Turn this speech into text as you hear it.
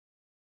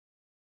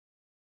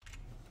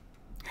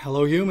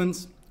Hello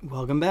humans,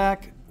 welcome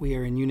back. We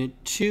are in Unit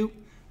 2,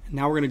 and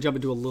now we're going to jump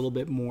into a little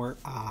bit more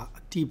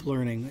deep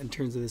learning in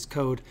terms of this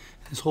code,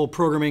 this whole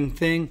programming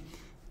thing.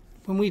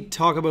 When we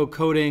talk about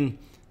coding,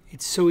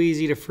 it's so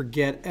easy to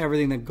forget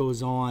everything that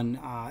goes on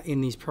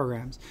in these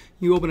programs.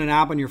 You open an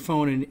app on your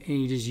phone and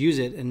you just use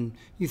it, and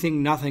you think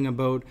nothing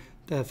about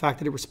the fact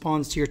that it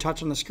responds to your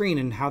touch on the screen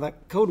and how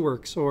that code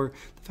works, or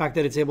the fact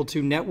that it's able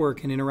to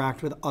network and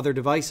interact with other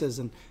devices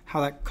and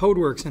how that code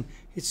works. And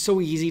it's so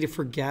easy to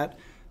forget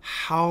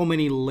how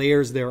many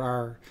layers there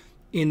are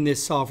in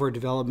this software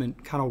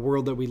development kind of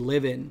world that we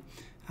live in.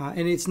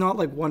 And it's not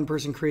like one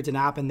person creates an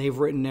app and they've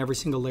written every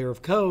single layer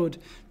of code.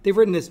 They've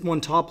written this one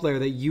top layer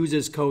that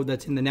uses code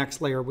that's in the next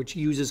layer, which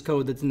uses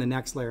code that's in the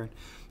next layer.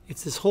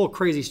 It's this whole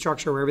crazy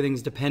structure where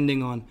everything's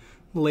depending on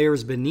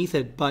layers beneath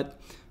it.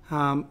 But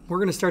we're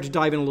going to start to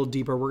dive in a little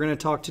deeper. We're going to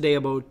talk today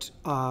about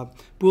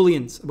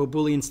Booleans, about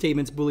Boolean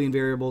statements, Boolean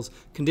variables,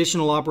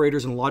 conditional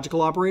operators, and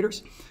logical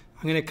operators.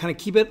 I'm going to kind of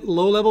keep it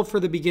low level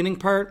for the beginning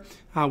part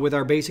with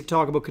our basic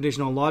talk about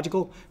conditional and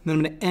logical. And then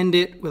I'm going to end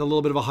it with a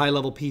little bit of a high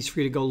level piece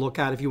for you to go look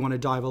at if you want to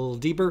dive a little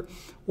deeper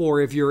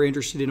or if you're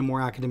interested in a more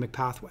academic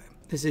pathway.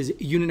 This is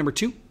unit number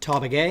 2,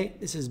 topic A.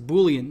 This is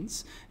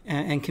Booleans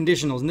and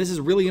conditionals. And this is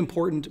really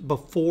important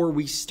before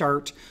we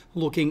start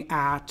looking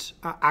at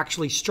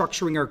actually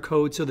structuring our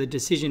code so that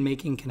decision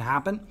making can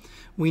happen.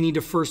 We need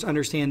to first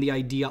understand the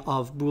idea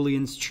of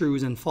Booleans,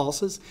 trues, and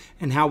falses,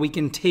 and how we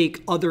can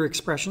take other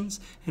expressions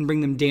and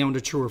bring them down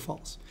to true or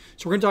false.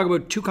 So we're going to talk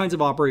about two kinds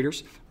of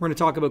operators. We're going to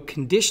talk about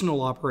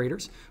conditional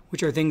operators,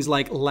 which are things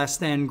like less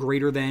than,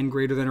 greater than,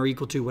 or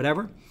equal to,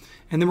 whatever.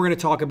 And then we're going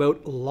to talk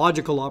about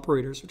logical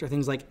operators, which are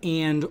things like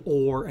and,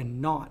 or,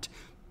 and not.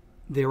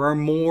 There are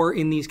more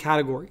in these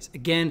categories.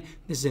 Again,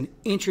 this is an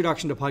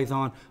introduction to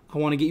Python. I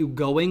want to get you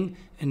going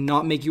and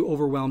not make you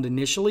overwhelmed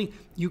initially.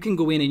 You can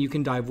go in and you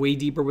can dive way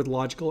deeper with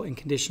logical and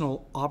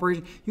conditional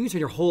operators. You can spend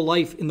your whole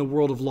life in the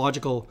world of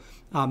logical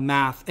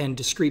math and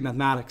discrete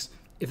mathematics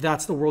if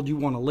that's the world you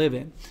want to live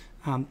in.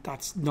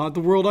 That's not the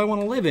world I want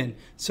to live in.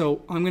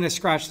 So I'm going to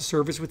scratch the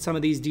surface with some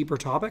of these deeper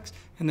topics,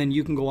 and then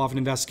you can go off and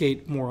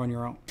investigate more on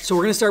your own. So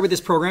we're going to start with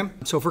this program.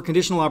 So for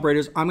conditional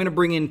operators, I'm going to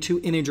bring in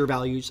two integer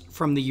values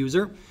from the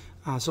user.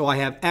 So I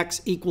have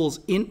x equals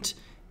int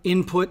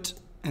input,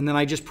 and then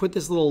I just put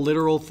this little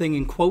literal thing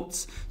in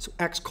quotes. So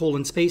x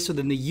colon space. So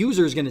then the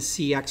user is going to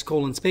see x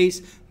colon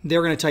space.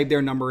 They're going to type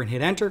their number and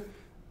hit enter.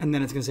 And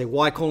then it's going to say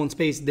y colon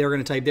space. They're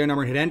going to type their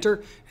number and hit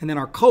enter. And then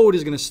our code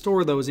is going to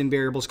store those in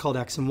variables called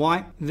x and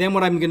y. Then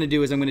what I'm going to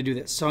do is I'm going to do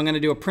this. So I'm going to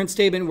do a print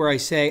statement where I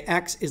say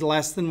x is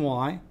less than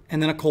y,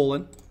 and then a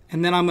colon.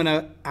 And then I'm going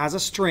to, as a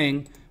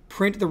string,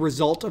 print the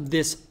result of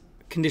this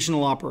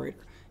conditional operator.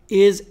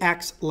 Is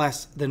x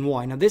less than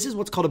y? Now this is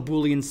what's called a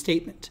Boolean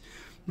statement.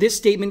 This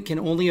statement can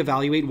only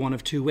evaluate one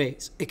of two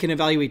ways. It can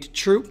evaluate to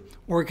true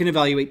or it can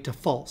evaluate to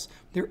false.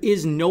 There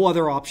is no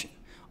other option.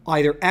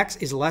 Either x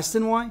is less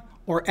than y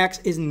or x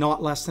is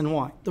not less than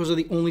y. Those are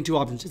the only two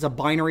options. It's a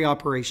binary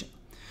operation.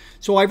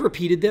 So I've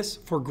repeated this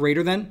for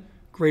greater than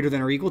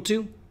or equal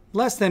to,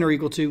 less than or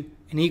equal to,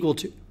 and equal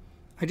to.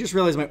 I just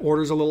realized my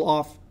order's a little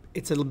off.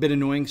 It's a little bit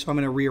annoying, so I'm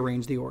going to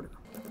rearrange the order.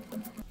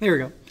 There we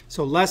go.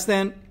 So less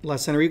than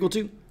or equal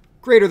to,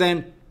 greater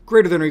than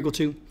or equal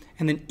to,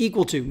 and then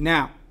equal to.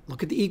 Now,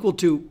 look at the equal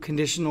to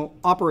conditional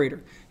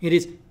operator. It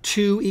is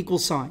two equal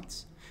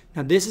signs.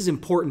 Now, this is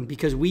important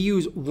because we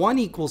use one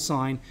equal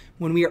sign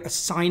when we are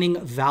assigning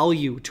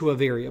value to a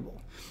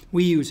variable.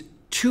 We use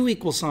two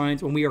equal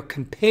signs when we are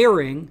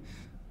comparing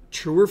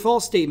true or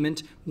false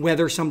statement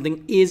whether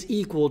something is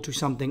equal to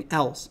something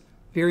else.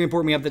 Very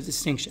important we have that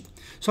distinction.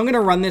 So I'm going to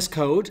run this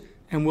code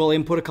and we'll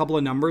input a couple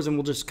of numbers and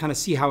we'll just kind of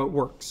see how it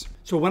works.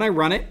 So when I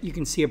run it, you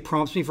can see it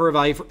prompts me for a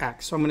value for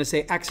x. So I'm going to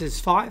say x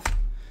is 5,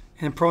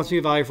 and it prompts me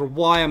a value for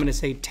y. I'm going to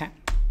say 10.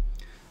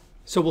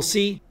 So we'll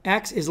see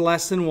x is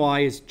less than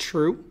y is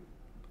true.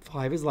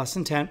 5 is less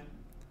than 10.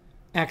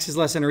 X is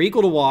less than or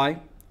equal to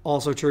y,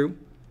 also true.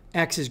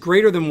 X is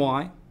greater than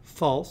y,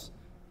 false.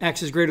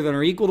 X is greater than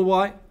or equal to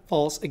y,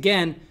 false.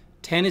 Again,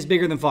 10 is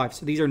bigger than 5,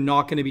 so these are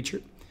not going to be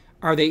true.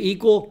 Are they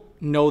equal?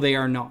 No, they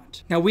are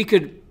not. Now we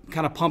could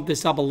kind of pump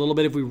this up a little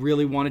bit if we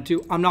really wanted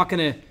to. I'm not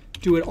going to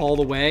do it all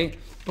the way,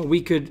 but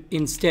we could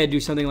instead do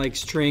something like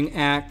string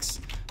x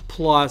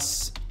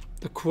plus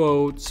the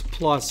quotes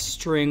plus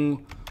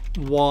string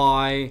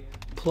y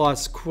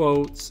plus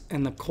quotes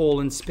and the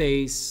colon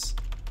space,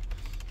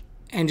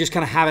 and just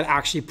kind of have it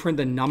actually print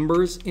the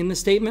numbers in the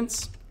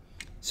statements.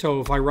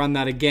 So if I run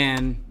that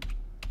again,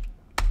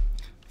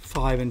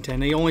 5 and 10,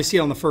 now you only see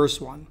it on the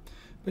first one,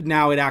 but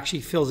now it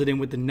actually fills it in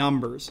with the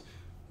numbers,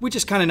 which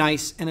is kind of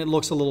nice and it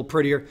looks a little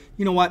prettier.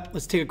 You know what?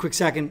 Let's take a quick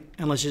second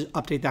and let's just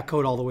update that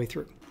code all the way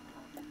through.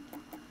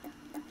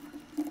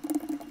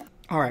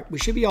 All right, we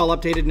should be all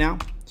updated now.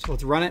 So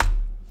let's run it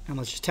and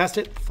let's just test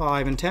it,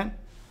 5 and 10.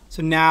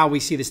 So now we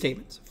see the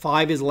statements.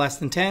 5 is less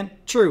than 10,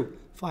 true.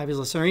 5 is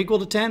less than or equal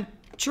to 10,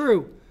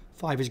 true.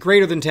 5 is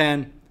greater than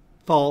 10,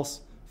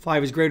 false.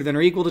 5 is greater than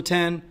or equal to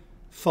 10,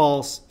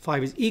 false.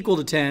 5 is equal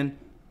to 10,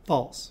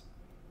 false.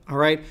 All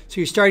right, so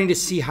you're starting to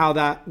see how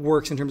that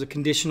works in terms of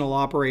conditional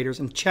operators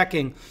and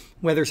checking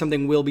whether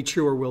something will be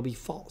true or will be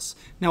false.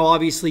 Now,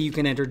 obviously, you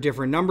can enter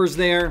different numbers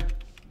there.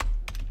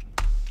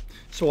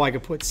 So I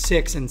could put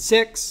 6 and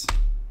 6.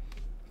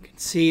 You can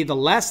see the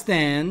less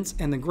thans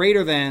and the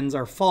greater thans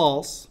are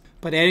false,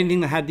 but anything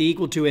that had the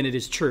equal to in it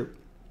is true.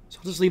 So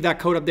I'll just leave that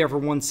code up there for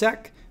 1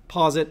 sec.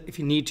 Pause it if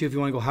you need to, if you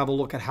want to go have a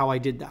look at how I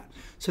did that.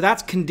 So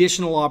that's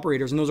conditional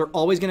operators, and those are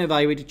always going to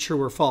evaluate to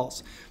true or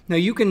false. Now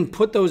you can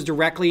put those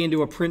directly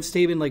into a print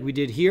statement like we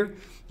did here.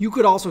 You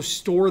could also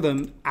store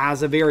them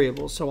as a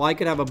variable. So I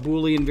could have a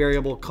Boolean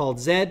variable called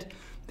z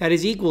that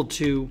is equal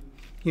to,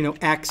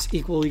 x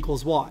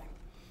equals y.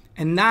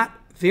 And that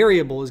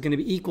variable is going to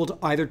be equal to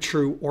either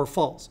true or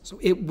false. So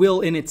it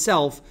will in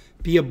itself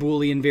be a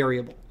Boolean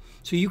variable.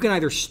 So you can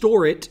either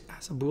store it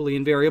as a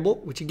Boolean variable,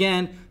 which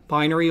again,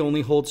 binary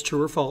only holds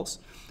true or false,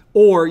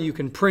 or you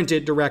can print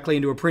it directly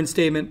into a print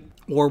statement,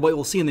 or what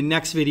we'll see in the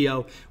next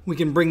video, we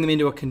can bring them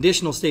into a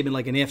conditional statement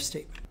like an if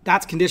statement.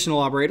 That's conditional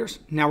operators.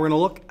 Now we're going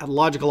to look at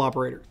logical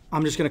operators.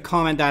 I'm just going to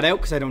comment that out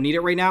because I don't need it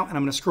right now, and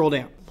I'm going to scroll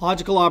down.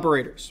 Logical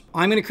operators.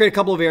 I'm going to create a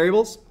couple of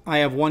variables. I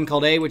have one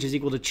called a, which is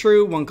equal to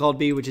true, one called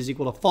b, which is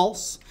equal to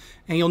false.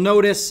 And you'll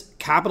notice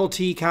capital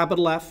T,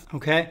 capital F,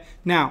 okay?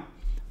 Now,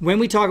 when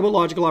we talk about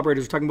logical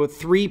operators, we're talking about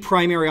 3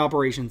 primary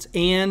operations,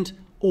 and,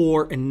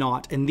 or, and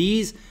not. And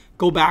these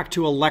go back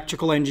to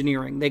electrical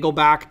engineering. They go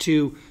back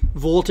to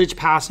voltage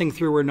passing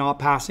through or not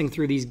passing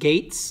through these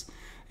gates.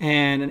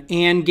 And an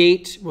AND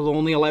gate will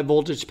only let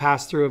voltage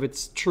pass through if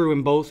it's true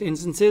in both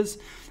instances.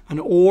 An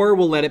OR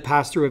will let it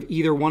pass through if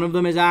either one of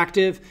them is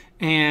active.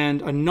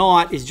 And a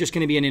NOT is just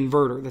going to be an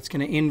inverter that's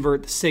going to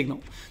invert the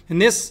signal.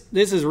 And this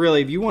is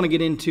really, if you want to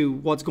get into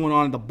what's going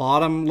on at the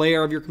bottom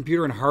layer of your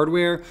computer and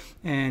hardware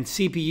and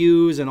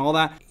CPUs and all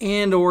that,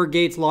 and OR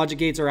gates, logic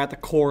gates are at the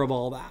core of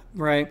all that,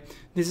 right?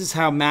 This is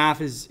how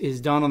math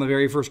is done on the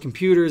very first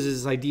computers,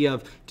 is this idea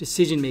of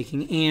decision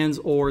making, ands,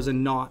 ors,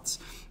 and nots.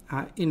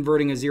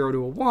 Inverting a 0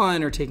 to a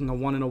 1 or taking a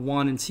 1 and a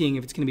 1 and seeing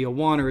if it's going to be a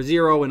 1 or a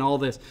 0 and all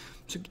this.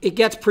 So it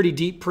gets pretty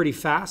deep pretty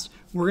fast.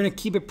 We're going to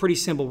keep it pretty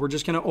simple. We're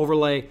just going to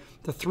overlay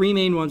the 3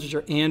 main ones, which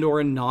are and,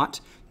 or, and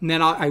not. And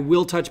then I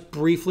will touch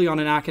briefly on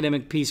an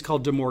academic piece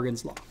called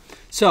DeMorgan's Law.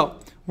 So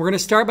we're going to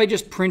start by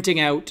just printing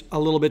out a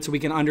little bit so we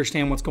can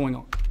understand what's going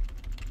on.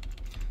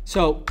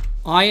 So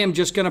I am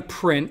just going to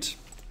print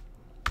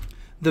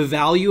the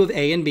value of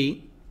A and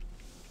B.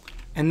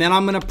 And then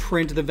I'm going to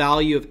print the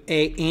value of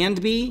A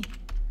and B,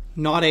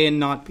 not A and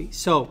not B.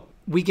 So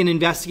we can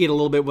investigate a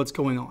little bit what's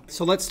going on.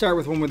 So let's start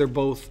with one where they're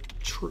both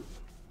true.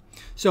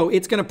 So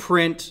it's going to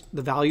print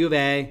the value of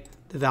A,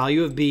 the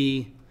value of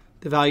B,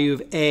 the value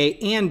of A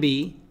and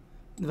B,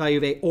 the value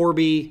of A or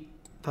B,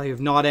 the value of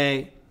not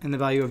A, and the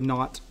value of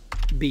not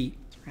B.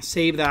 So we're going to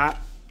save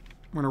that.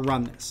 We're going to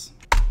run this.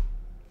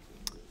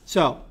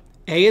 So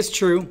A is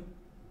true,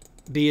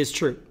 B is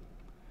true.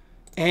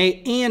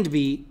 A and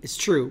B is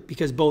true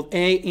because both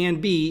A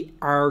and B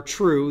are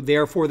true.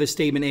 Therefore, the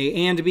statement A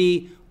and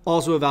B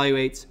also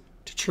evaluates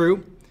to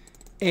true.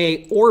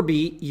 A or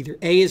B, either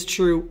A is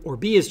true or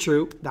B is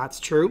true. That's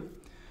true.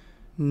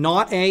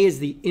 Not A is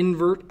the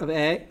invert of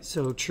A,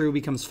 so true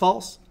becomes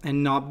false.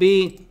 And not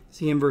B is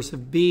the inverse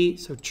of B,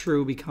 so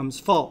true becomes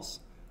false.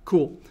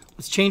 Cool.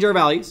 Let's change our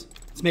values.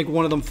 Let's make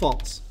one of them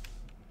false.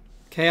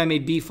 Okay, I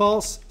made B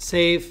false.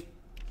 Save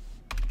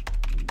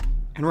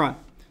and run.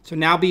 So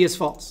now B is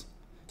false.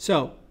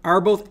 So,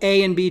 are both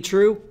A and B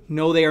true?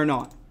 No, they are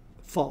not.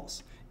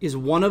 False. Is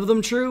one of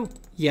them true?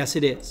 Yes,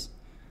 it is.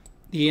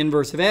 The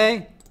inverse of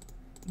A,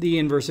 the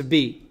inverse of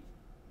B.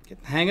 Get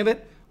the hang of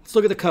it? Let's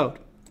look at the code.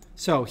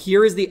 So,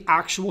 here is the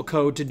actual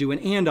code to do an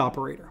AND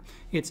operator.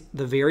 It's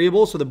the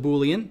variable, so the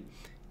Boolean,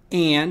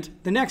 and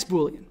the next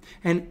Boolean.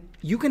 And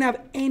you can have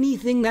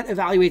anything that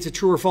evaluates a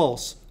true or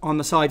false on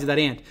the sides of that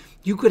AND.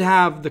 You could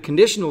have the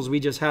conditionals we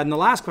just had in the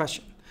last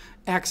question.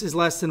 X is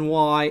less than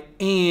Y,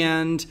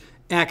 and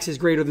X is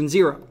greater than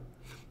 0.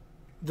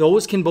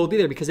 Those can both be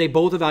there because they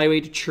both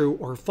evaluate true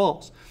or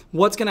false.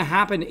 What's going to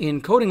happen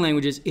in coding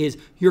languages is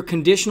your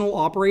conditional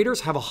operators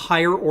have a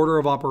higher order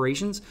of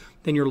operations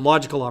than your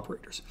logical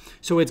operators.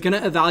 So it's going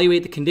to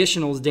evaluate the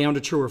conditionals down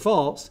to true or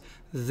false.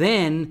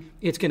 Then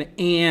it's going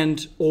to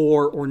and,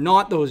 or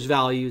not those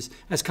values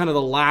as kind of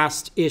the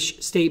last-ish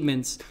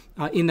statements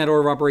in that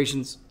order of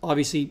operations,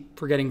 obviously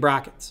forgetting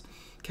brackets.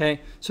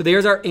 Okay, so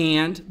there's our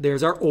and,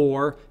 there's our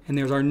or, and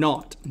there's our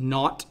not.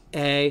 Not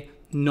A,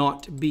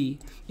 not B.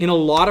 In a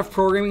lot of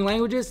programming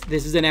languages,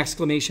 this is an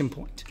exclamation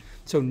point.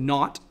 So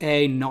not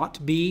A,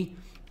 not B.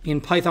 In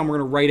Python, we're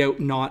going to write out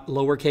not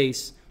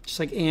lowercase, just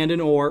like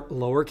and or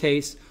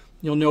lowercase.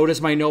 You'll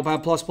notice my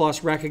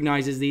Notepad++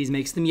 recognizes these,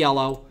 makes them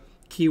yellow.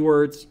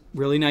 Keywords,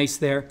 really nice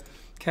there.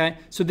 Okay,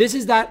 so this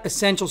is that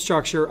essential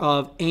structure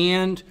of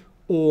and,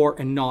 or,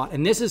 and not.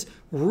 And this is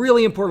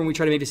really important when we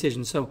try to make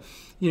decisions. So,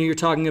 you're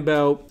talking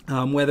about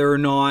whether or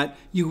not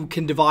you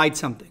can divide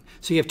something.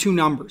 So you have two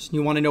numbers, and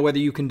you want to know whether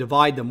you can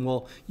divide them.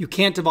 Well, you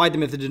can't divide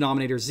them if the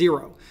denominator is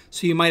 0.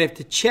 So you might have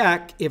to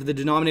check if the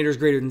denominator is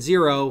greater than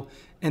 0,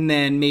 and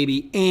then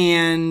maybe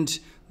and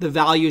the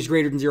value is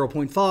greater than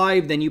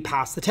 0.5, then you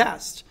pass the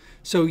test.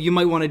 So you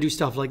might want to do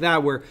stuff like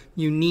that where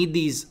you need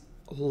these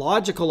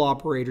logical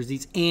operators,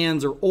 these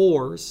ands or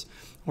ors,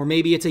 or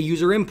maybe it's a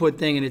user input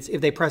thing and it's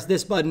if they press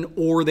this button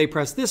or they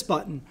press this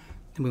button,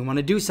 then we want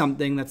to do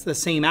something that's the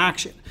same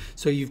action.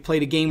 So you've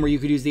played a game where you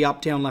could use the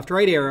up, down, left,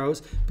 right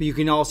arrows, but you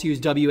can also use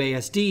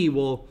WASD.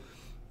 Well,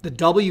 the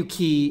W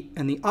key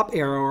and the up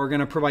arrow are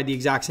going to provide the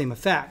exact same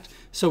effect.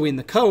 So in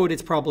the code,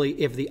 it's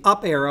probably if the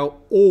up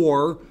arrow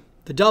or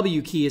the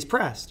W key is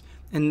pressed,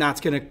 and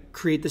that's going to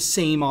create the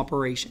same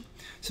operation.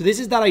 So this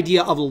is that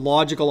idea of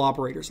logical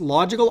operators.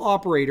 Logical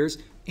operators,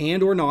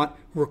 and or not,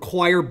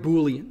 require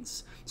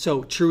Booleans.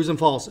 So trues and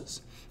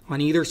falses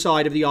on either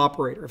side of the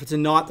operator. If it's a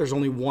not, there's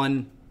only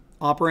one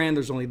operand,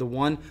 there's only the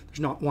one, there's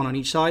not one on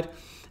each side.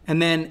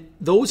 And then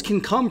those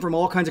can come from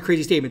all kinds of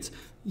crazy statements.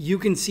 You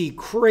can see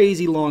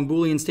crazy long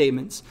Boolean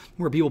statements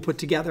where people put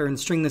together and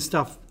string this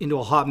stuff into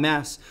a hot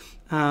mess.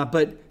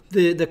 But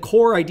the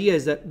core idea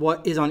is that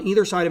what is on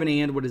either side of an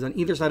and, what is on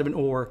either side of an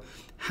or,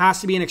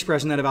 has to be an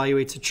expression that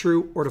evaluates to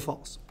true or to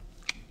false.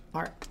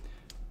 All right.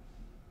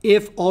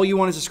 If all you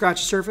want is to scratch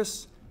the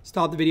surface,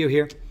 stop the video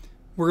here.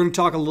 We're going to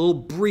talk a little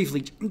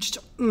briefly, just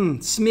a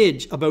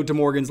smidge about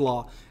DeMorgan's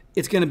law.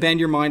 It's going to bend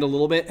your mind a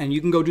little bit, and you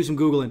can go do some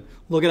Googling.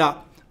 Look it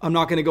up. I'm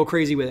not going to go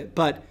crazy with it,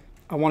 but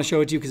I want to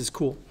show it to you because it's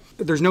cool.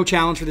 There's no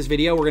challenge for this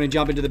video. We're going to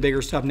jump into the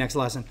bigger stuff next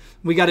lesson.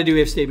 We got to do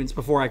if statements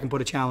before I can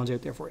put a challenge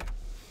out there for you.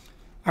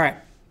 All right,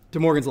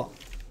 DeMorgan's law.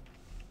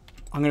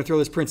 I'm going to throw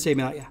this print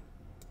statement at you.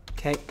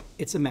 Okay,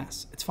 it's a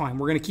mess. It's fine.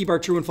 We're going to keep our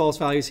true and false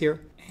values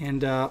here,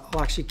 and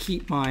I'll actually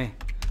keep my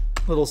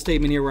little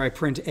statement here where I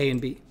print A and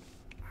B.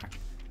 All right.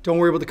 Don't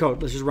worry about the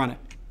code. Let's just run it.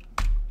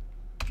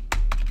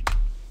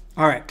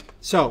 All right,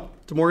 so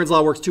DeMorgan's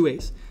law works two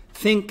ways.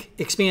 Think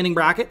expanding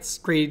brackets,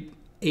 grade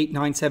 8,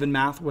 9, 7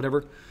 math,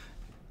 whatever.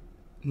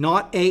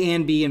 Not A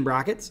and B in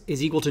brackets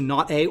is equal to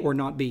not A or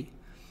not B.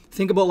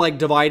 Think about like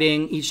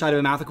dividing each side of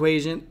a math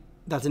equation.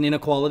 That's an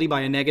inequality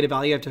by a negative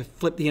value. You have to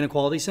flip the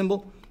inequality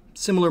symbol.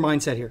 Similar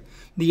mindset here.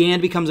 The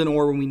and becomes an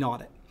or when we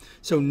not it.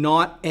 So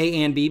not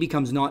A and B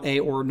becomes not A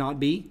or not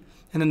B.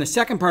 And then the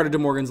second part of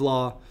DeMorgan's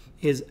law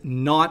is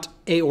not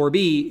A or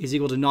B is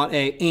equal to not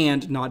A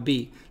and not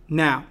B.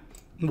 Now,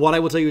 what I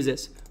will tell you is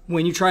this.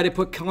 When you try to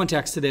put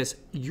context to this,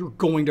 you're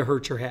going to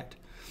hurt your head.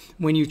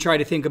 When you try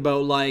to think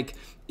about like,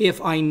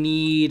 if I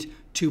need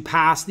to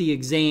pass the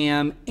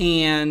exam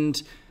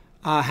and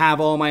have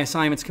all my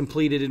assignments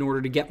completed in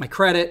order to get my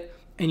credit,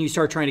 and you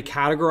start trying to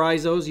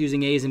categorize those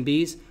using A's and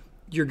B's,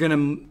 you're going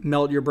to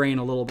melt your brain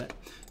a little bit.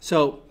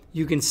 So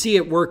you can see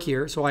it work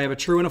here. So I have a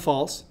true and a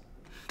false.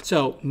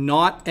 So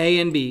not A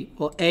and B.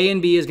 Well, A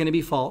and B is going to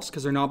be false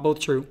because they're not both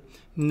true.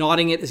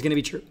 Notting it is going to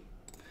be true.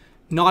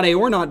 Not A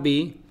or not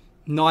B.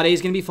 Not A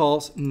is going to be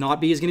false. Not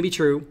B is going to be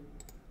true.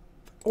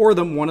 Or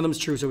one of them is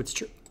true, so it's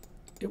true.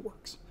 It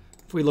works.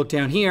 If we look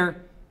down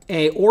here,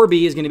 A or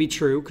B is going to be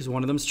true because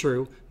one of them is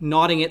true.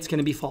 Notting it's going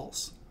to be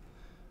false.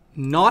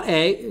 Not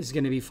A is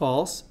going to be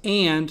false,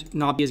 and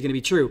not B is going to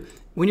be true.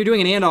 When you're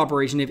doing an AND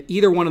operation, if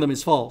either one of them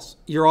is false,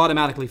 you're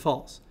automatically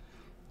false.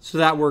 So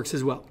that works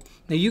as well.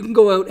 Now you can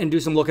go out and do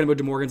some looking about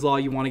DeMorgan's law.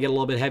 You want to get a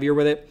little bit heavier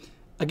with it.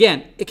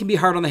 Again, it can be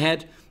hard on the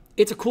head.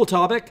 It's a cool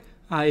topic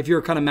if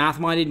you're kind of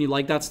math-minded and you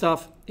like that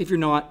stuff. If you're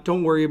not,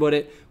 don't worry about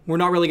it. We're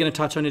not really going to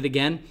touch on it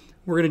again.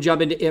 We're going to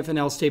jump into if and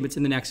else statements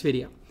in the next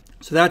video.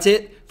 So that's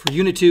it for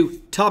Unit 2,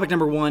 topic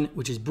number 1,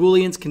 which is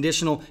Booleans,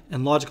 conditional,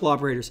 and logical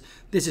operators.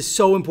 This is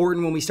so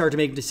important when we start to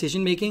make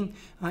decision making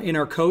in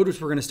our code, which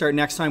we're going to start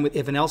next time with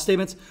if and else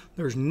statements.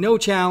 There's no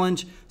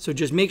challenge, so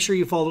just make sure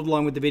you followed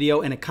along with the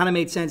video, and it kind of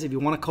made sense. If you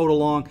want to code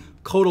along.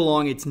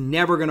 It's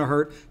never going to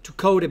hurt to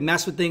code and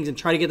mess with things and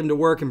try to get them to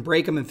work and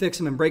break them and fix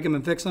them and break them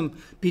and fix them.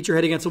 Beat your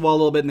head against the wall a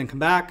little bit and then come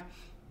back.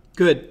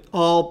 Good.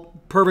 All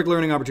perfect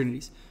learning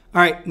opportunities. All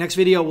right, next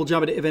video, we'll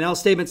jump into if and else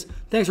statements.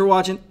 Thanks for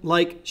watching.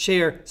 Like,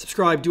 share,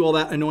 subscribe, do all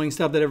that annoying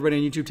stuff that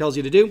everybody on YouTube tells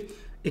you to do.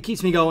 It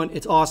keeps me going.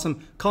 It's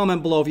awesome.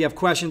 Comment below if you have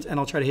questions, and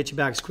I'll try to hit you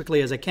back as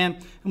quickly as I can.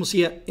 And we'll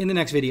see you in the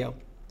next video.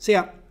 See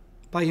ya.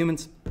 Bye,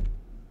 humans.